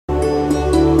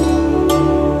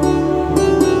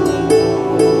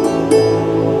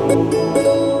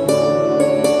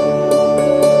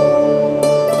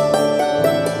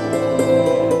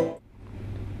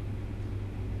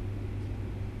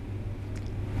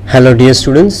Hello dear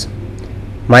students,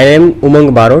 my name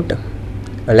Umang Barot,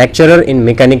 a lecturer in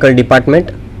Mechanical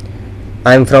Department.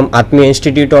 I am from Atmiya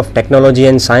Institute of Technology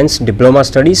and Science Diploma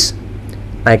Studies.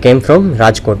 I came from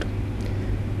Rajkot.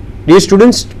 Dear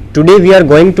students, today we are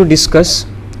going to discuss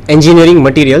engineering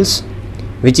materials,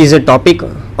 which is a topic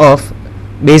of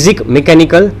basic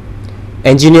mechanical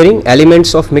engineering,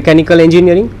 elements of mechanical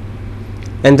engineering,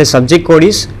 and the subject code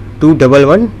is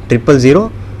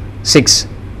 2110006.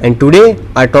 And today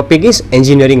our topic is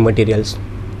engineering materials.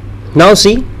 Now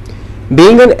see,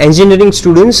 being an engineering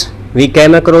students, we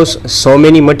came across so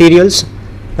many materials,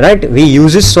 right? We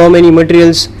use so many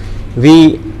materials,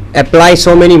 we apply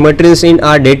so many materials in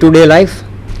our day-to-day life,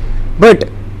 but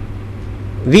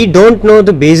we don't know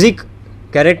the basic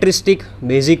characteristic,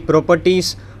 basic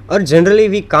properties, or generally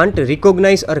we can't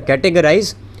recognize or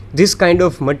categorize this kind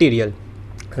of material,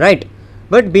 right?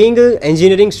 But being an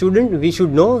engineering student, we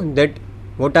should know that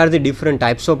what are the different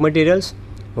types of materials,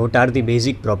 what are the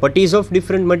basic properties of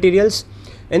different materials,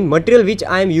 and material which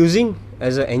I am using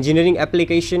as an engineering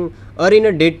application or in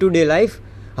a day-to-day life,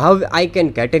 how I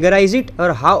can categorize it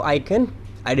or how I can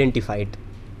identify it,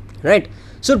 right?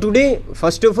 So today,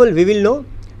 first of all, we will know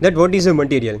that what is a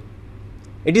material.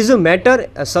 It is a matter,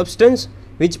 a substance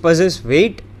which possesses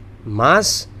weight,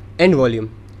 mass and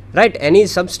volume, right? Any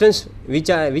substance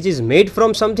which is made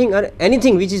from something, or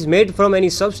anything which is made from any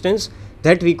substance,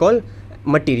 that we call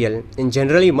material. And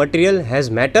generally material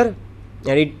has matter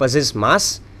and it possesses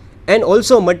mass, and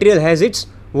also material has its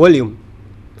volume,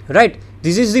 right?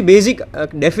 This is the basic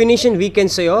definition we can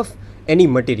say of any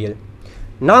material.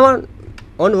 Now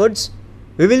onwards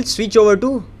we will switch over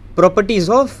to properties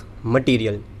of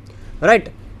material, right?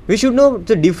 We should know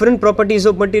the different properties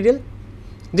of material.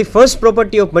 The first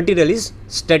property of material is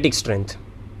static strength.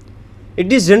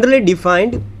 It is generally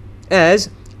defined as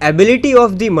ability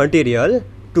of the material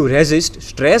to resist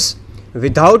stress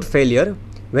without failure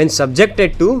when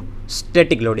subjected to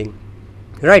static loading,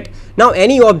 right? Now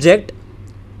any object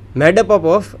made up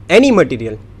of any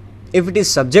material, if it is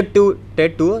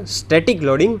subjected to a static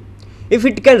loading, if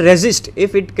it can resist,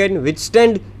 if it can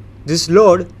withstand this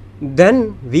load,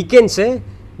 then we can say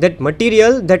that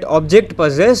material, that object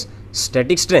possesses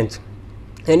static strength.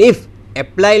 And if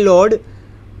applied load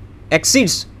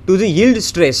exceeds to the yield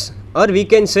stress, or we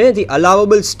can say the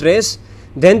allowable stress,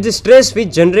 then the stress which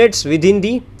generates within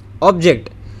the object,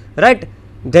 right,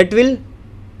 that will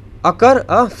occur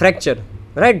a fracture,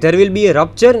 right? There will be a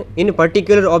rupture in a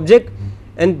particular object,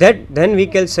 and that then we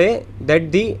can say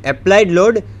that the applied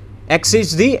load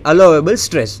exceeds the allowable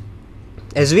stress.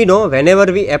 As we know, whenever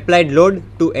we applied load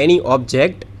to any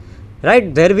object,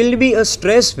 right, there will be a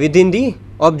stress within the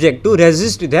object to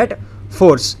resist that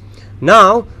force.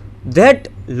 Now that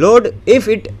load, if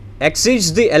it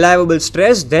exceeds the allowable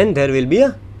stress, then there will be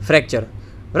a fracture,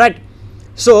 right?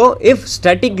 So if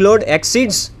static load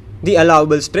exceeds the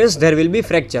allowable stress, there will be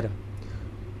fracture,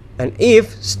 and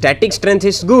if static strength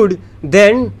is good,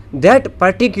 then that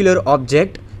particular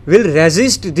object will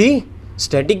resist the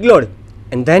static load,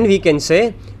 and then we can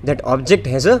say that object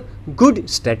has a good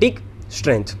static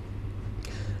strength.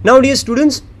 Now dear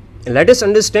students, let us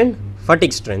understand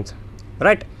fatigue strength,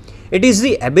 right? It is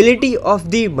the ability of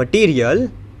the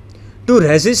material to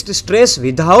resist stress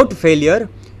without failure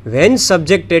when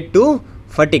subjected to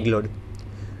fatigue load.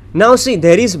 Now see,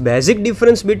 there is basic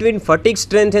difference between fatigue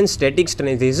strength and static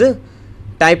strength. This is a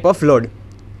type of load.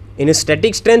 In a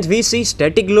static strength we see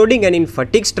static loading, and in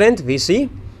fatigue strength we see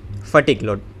fatigue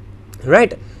load,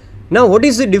 right? Now what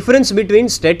is the difference between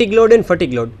static load and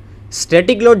fatigue load?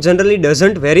 Static load generally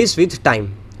doesn't varies with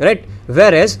time, right?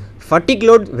 Whereas fatigue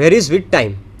load varies with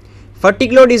time.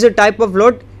 Fatigue load is a type of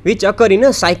load which occur in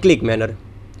a cyclic manner.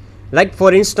 Like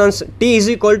for instance, t is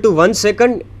equal to 1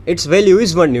 second, its value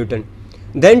is 1 Newton.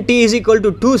 Then t is equal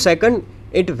to 2 second,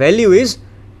 its value is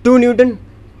 2 Newton.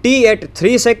 T at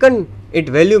 3 second, its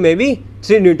value may be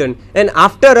 3 Newton. And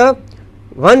after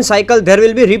one cycle, there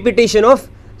will be repetition of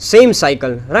same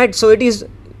cycle, right? So it is,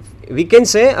 we can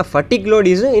say a fatigue load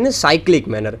is in a cyclic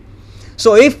manner.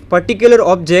 So if particular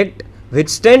object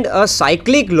withstand a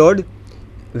cyclic load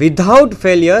without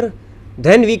failure,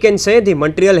 then we can say the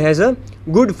material has a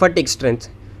good fatigue strength,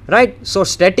 right? So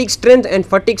static strength and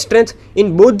fatigue strength,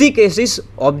 in both the cases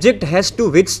object has to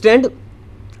withstand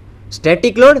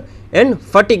static load and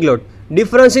fatigue load.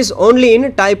 Difference is only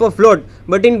in type of load,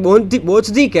 but in both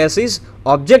the cases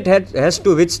object has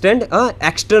to withstand a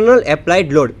external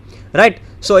applied load, right?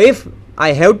 So if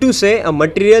I have to say a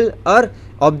material or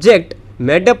object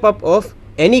made up of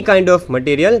any kind of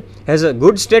material has a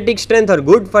good static strength or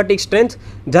good fatigue strength,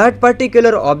 that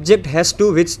particular object has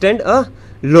to withstand a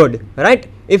load, right?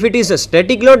 If it is a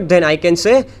static load, then I can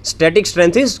say static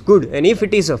strength is good, and if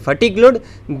it is a fatigue load,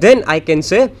 then I can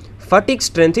say fatigue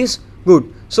strength is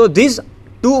good. So these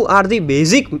two are the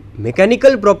basic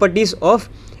mechanical properties of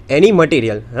any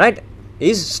material, right,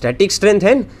 is static strength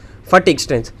and fatigue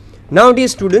strength. Now dear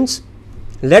students,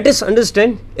 let us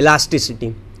understand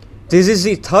elasticity. This is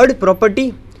the third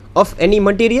property of any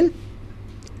material.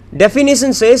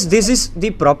 Definition says this is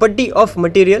the property of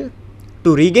material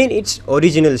to regain its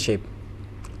original shape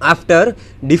after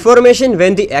deformation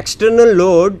when the external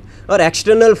load or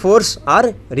external force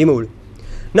are removed.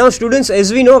 Now students,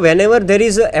 as we know, whenever there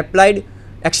is a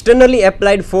externally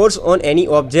applied force on any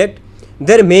object,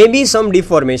 there may be some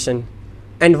deformation,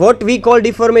 and what we call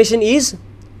deformation is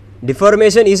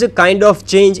a kind of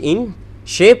change in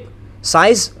shape,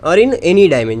 size, or in any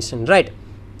dimension, right?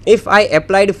 If I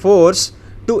applied force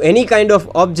to any kind of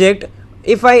object,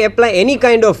 if I apply any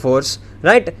kind of force,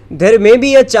 right, there may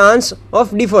be a chance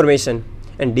of deformation,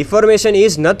 and deformation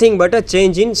is nothing but a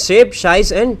change in shape,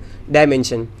 size, and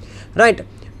dimension, right?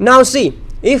 Now see,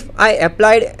 if I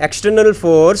applied external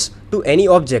force to any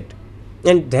object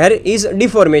and there is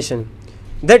deformation,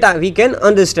 that we can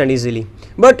understand easily.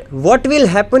 But what will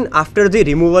happen after the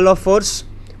removal of force?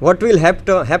 What will have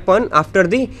to happen after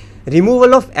the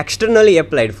removal of externally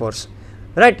applied force,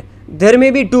 right? There may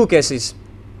be two cases.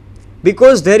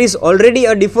 Because there is already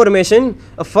a deformation,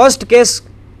 a first case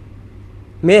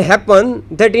may happen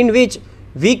that in which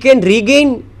we can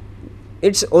regain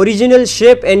its original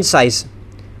shape and size,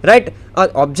 right? An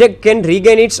object can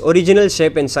regain its original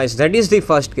shape and size, that is the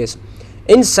first case.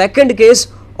 In second case,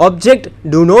 object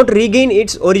do not regain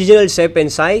its original shape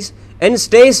and size and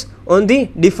stays on the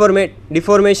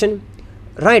deformation,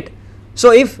 right?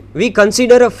 So if we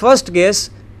consider a first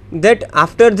case, that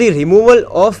after the removal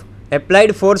of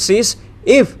applied forces,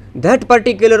 if that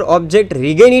particular object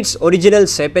regain its original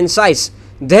shape and size,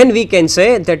 then we can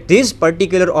say that this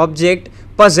particular object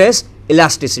possess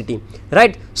elasticity,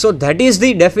 right? So that is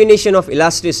the definition of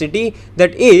elasticity,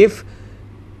 that if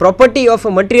property of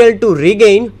a material to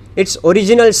regain its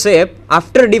original shape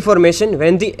after deformation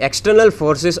when the external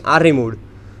forces are removed.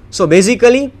 So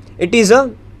basically it is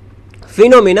a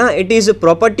phenomena, it is a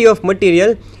property of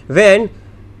material when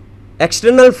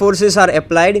external forces are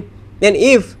applied, and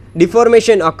if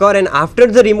deformation occur and after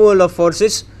the removal of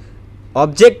forces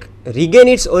object regain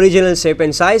its original shape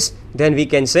and size, then we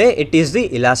can say it is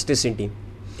the elasticity.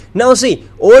 Now see,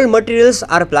 all materials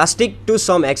are plastic to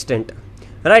some extent,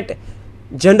 right?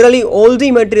 Generally all the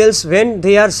materials, when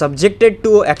they are subjected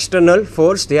to external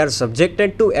force, they are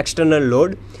subjected to external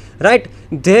load, right,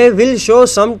 they will show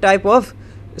some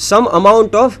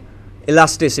amount of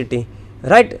elasticity,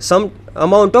 right, some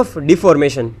amount of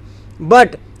deformation.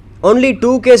 But only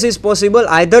two cases possible: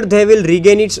 either they will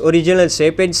regain its original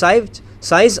shape and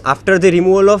size after the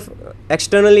removal of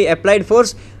externally applied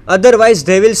force, otherwise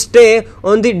they will stay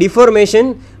on the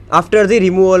deformation after the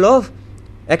removal of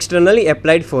externally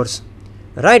applied force,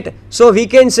 right? So we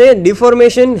can say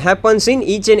deformation happens in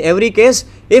each and every case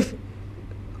if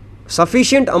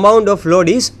sufficient amount of load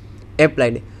is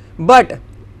applied. But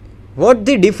what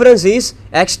the difference is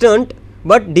extent,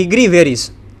 but degree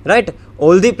varies, right?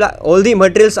 All the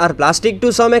materials are plastic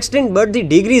to some extent, but the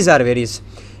degrees are varies.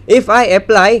 If I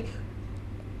apply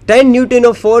 10 Newton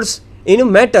of force in a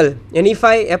metal, and if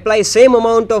I apply same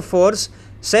amount of force,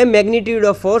 same magnitude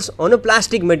of force on a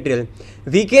plastic material,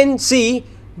 we can see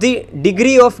the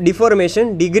degree of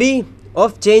deformation, degree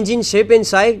of change in shape and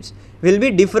size will be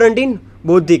different in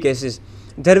both the cases.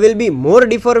 There will be more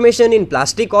deformation in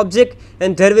plastic object,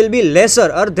 and there will be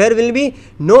lesser, or there will be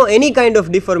no any kind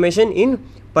of deformation in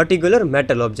particular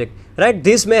metal object, right?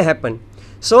 This may happen.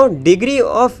 So degree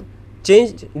of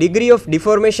change, degree of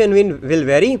deformation will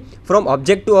vary from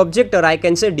object to object, or I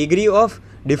can say degree of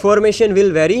deformation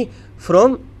will vary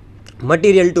from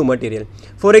material to material.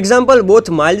 For example, both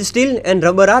mild steel and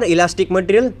rubber are elastic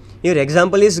material. Here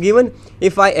example is given.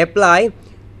 If I apply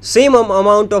same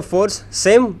amount of force,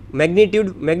 same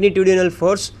magnitudinal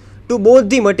force to both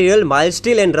the material mild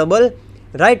steel and rubber,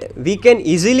 right, we can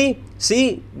easily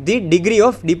see the degree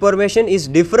of deformation is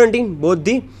different in both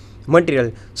the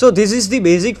material. So this is the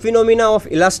basic phenomena of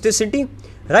elasticity,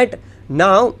 right?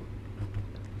 Now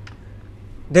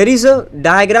there is a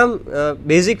diagram,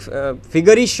 basic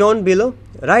figure is shown below,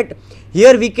 right?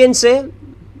 Here we can see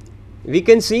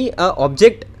a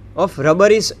object of rubber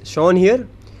is shown here.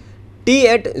 T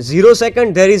at 0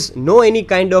 second, there is no any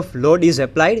kind of load is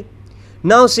applied.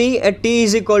 Now see, at t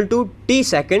is equal to t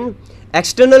second,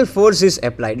 external force is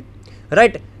applied,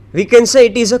 right? We can say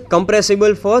it is a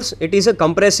compressible force, it is a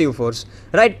compressive force,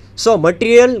 right? So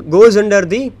material goes under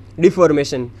the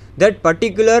deformation. That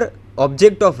particular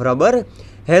object of rubber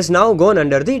has now gone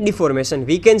under the deformation.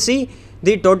 We can see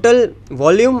the total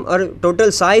volume or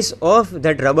total size of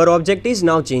that rubber object is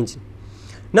now changed.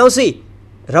 Now see,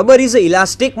 rubber is an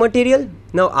elastic material.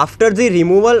 Now after the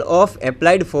removal of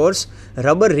applied force,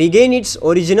 rubber regain its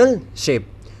original shape,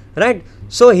 right?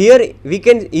 So here we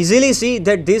can easily see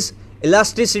that this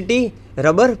elasticity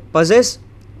rubber possess,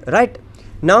 right?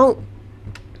 Now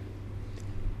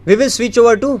we will switch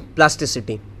over to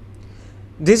plasticity.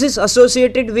 This is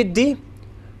associated with the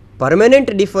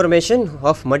permanent deformation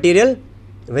of material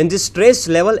when the stress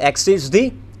level exceeds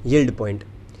the yield point,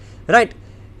 right?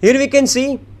 Here we can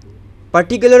see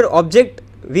particular object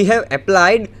we have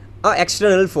applied a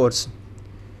external force.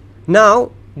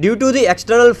 Now due to the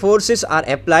external forces are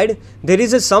applied, there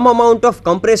is some amount of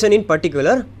compression in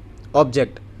particular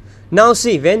object. Now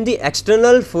see, when the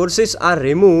external forces are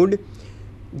removed,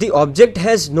 the object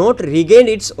has not regained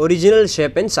its original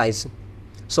shape and size.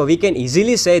 So we can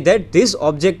easily say that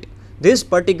this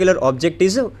particular object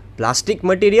is a plastic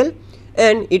material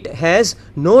and it has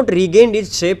not regained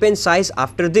its shape and size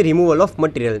after the removal of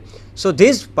material. So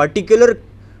this particular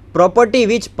property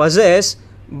which possessed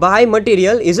by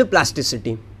material is a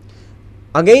plasticity.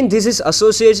 Again, this is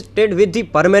associated with the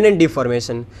permanent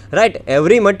deformation, right?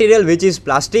 Every material which is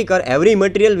plastic or every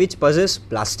material which possesses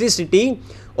plasticity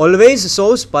always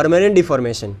shows permanent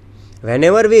deformation.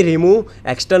 Whenever we remove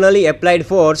externally applied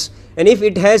force, and if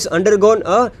it has undergone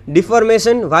a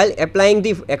deformation while applying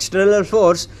the external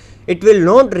force, it will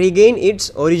not regain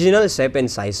its original shape and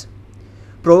size,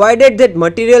 provided that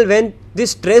material when the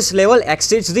stress level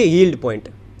exceeds the yield point.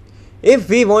 If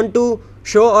we want to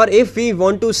show or if we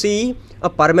want to see a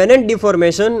permanent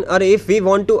deformation or if we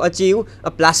want to achieve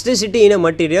a plasticity in a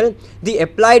material, the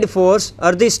applied force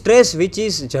or the stress which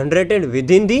is generated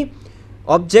within the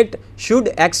object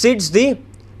should exceeds the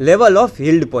level of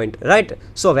yield point, right?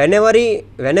 So whenever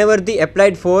the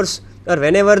applied force or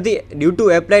whenever the due to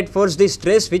applied force the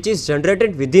stress which is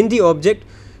generated within the object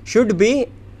should be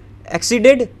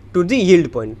exceeded to the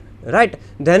yield point, right?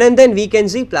 Then and then we can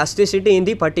see plasticity in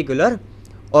the particular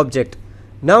object.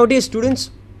 Now dear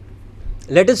students,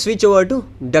 let us switch over to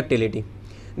ductility.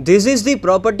 This is the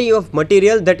property of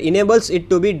material that enables it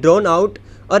to be drawn out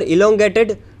or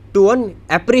elongated to an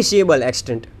appreciable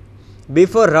extent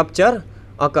before rupture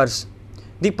occurs.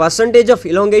 The percentage of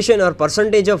elongation or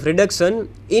percentage of reduction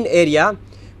in area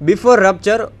before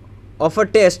rupture of a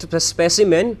test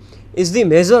specimen is the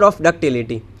measure of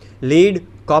ductility. Lead,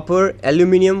 copper,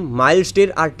 aluminium, mild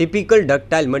steel are typical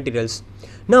ductile materials.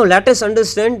 Now let us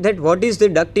understand that what is the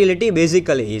ductility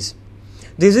basically is.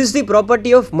 This is the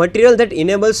property of material that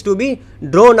enables to be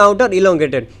drawn out or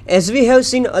elongated. As we have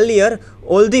seen earlier,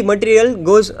 all the material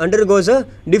undergoes a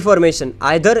deformation.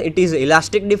 Either it is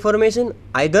elastic deformation,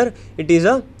 either it is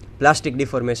a plastic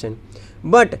deformation.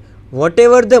 But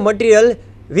whatever the material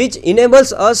which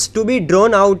enables us to be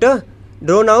drawn out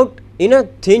in a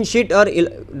thin sheet or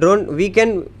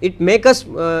it make us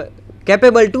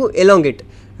capable to elongate,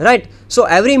 right? So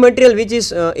every material which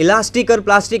is elastic or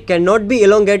plastic cannot be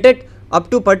elongated up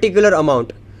to particular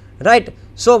amount, right?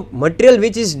 So material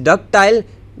which is ductile,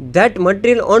 that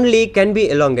material only can be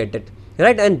elongated,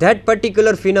 right? And that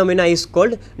particular phenomena is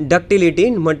called ductility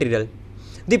in material.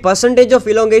 The percentage of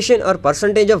elongation or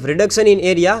percentage of reduction in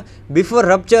area before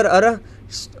rupture or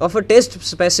of a test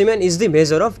specimen is the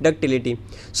measure of ductility.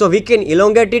 So we can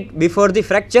elongate it before the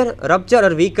rupture,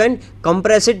 or we can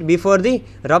compress it before the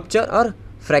rupture or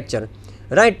fracture,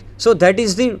 right? So that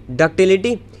is the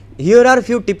ductility. Here are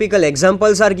few typical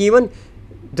examples are given,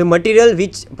 the material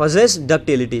which possess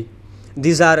ductility.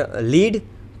 These are lead,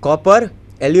 copper,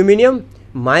 aluminium,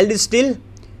 mild steel,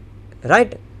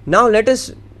 right? Now let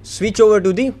us switch over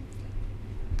to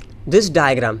this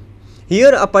diagram.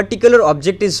 Here a particular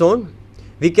object is shown.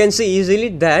 We can see easily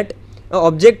that an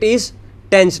object is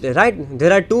tensed, right?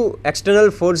 There are two external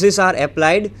forces are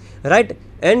applied, right?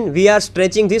 And we are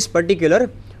stretching this particular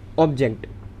object.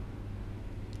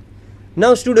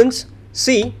 Now students,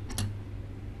 see,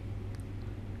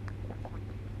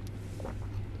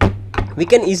 we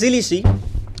can easily see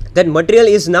that material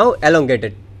is now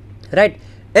elongated, right?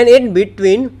 And in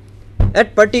between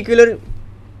at particular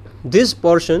this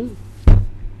portion,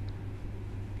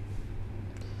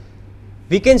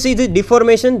 we can see the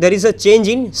deformation, there is a change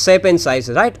in shape and size,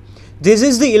 right? This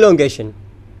is the elongation.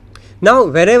 Now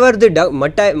wherever the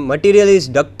material is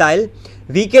ductile,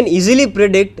 we can easily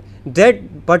predict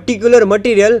that particular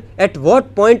material at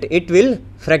what point it will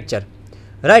fracture,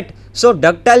 right? So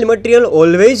ductile material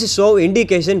always show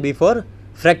indication before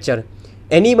fracture.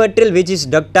 Any material which is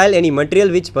ductile, any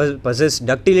material which possess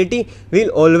ductility will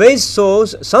always show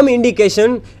some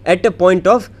indication at a point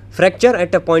of fracture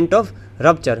at a point of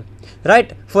rupture,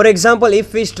 right? For example,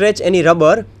 if we stretch any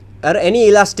rubber or any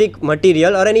elastic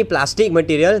material or any plastic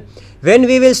material, when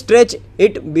we will stretch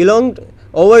it belong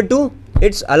over to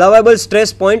its allowable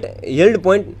stress point, yield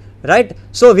point, right?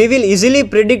 So we will easily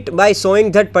predict by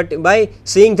seeing that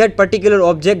particular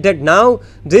object that now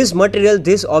this material,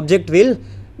 this object will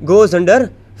goes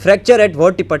under fracture at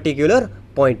what particular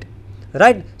point,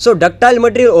 right? So ductile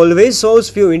material always shows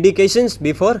few indications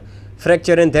before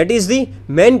fracture, and that is the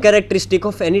main characteristic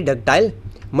of any ductile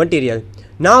material.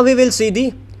 Now we will see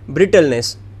the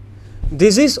brittleness.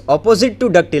 This is opposite to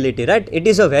ductility, right? It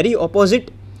is a very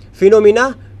opposite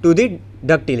phenomena to the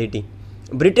ductility.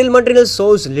 Brittle material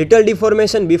shows little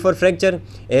deformation before fracture.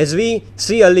 As we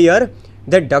see earlier,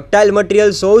 that ductile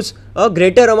material shows a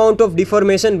greater amount of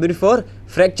deformation before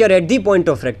fracture at the point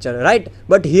of fracture, right?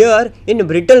 But here in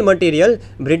brittle material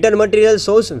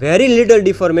shows very little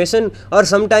deformation or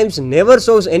sometimes never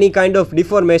shows any kind of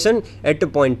deformation at the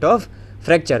point of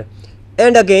fracture.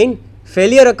 And again,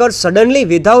 failure occurs suddenly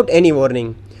without any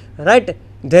warning, right?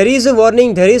 There is a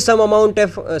warning, there is some amount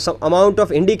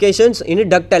of indications in a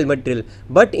ductile material,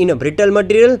 but in a brittle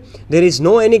material there is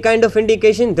no any kind of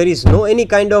indication, there is no any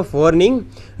kind of warning,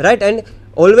 right? And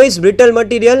always brittle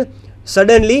material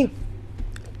suddenly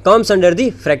comes under the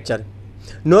fracture.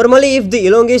 Normally, if the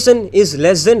elongation is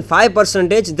less than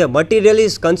 5%, the material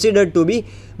is considered to be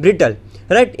brittle,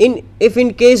 right? If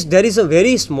in case there is a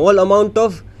very small amount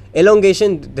of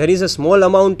elongation, there is a small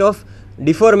amount of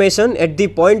deformation at the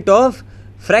point of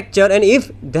fracture, and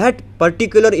if that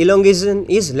particular elongation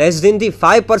is less than the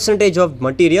 5% of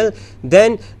material,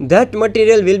 then that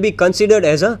material will be considered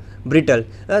as a brittle.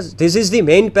 As this is the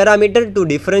main parameter to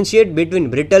differentiate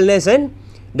between brittleness and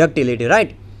ductility,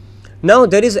 right? Now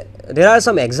there are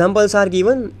some examples are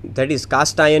given, that is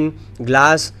cast iron,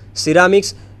 glass,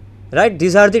 ceramics, right?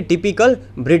 These are the typical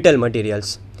brittle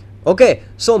materials. Okay,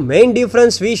 so main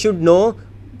difference we should know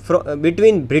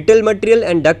between brittle material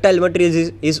and ductile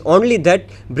materials is only that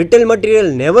brittle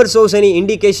material never shows any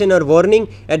indication or warning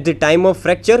at the time of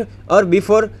fracture or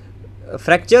before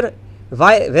fracture,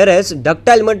 whereas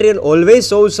ductile material always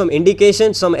shows some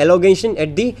indication, some elongation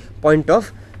at the point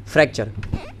of fracture.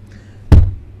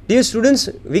 Dear students,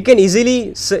 we can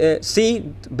easily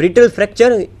see brittle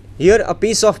fracture. Here a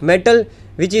piece of metal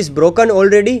which is broken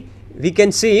already, we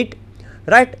can see it,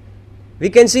 right? We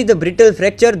can see the brittle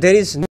fracture, there is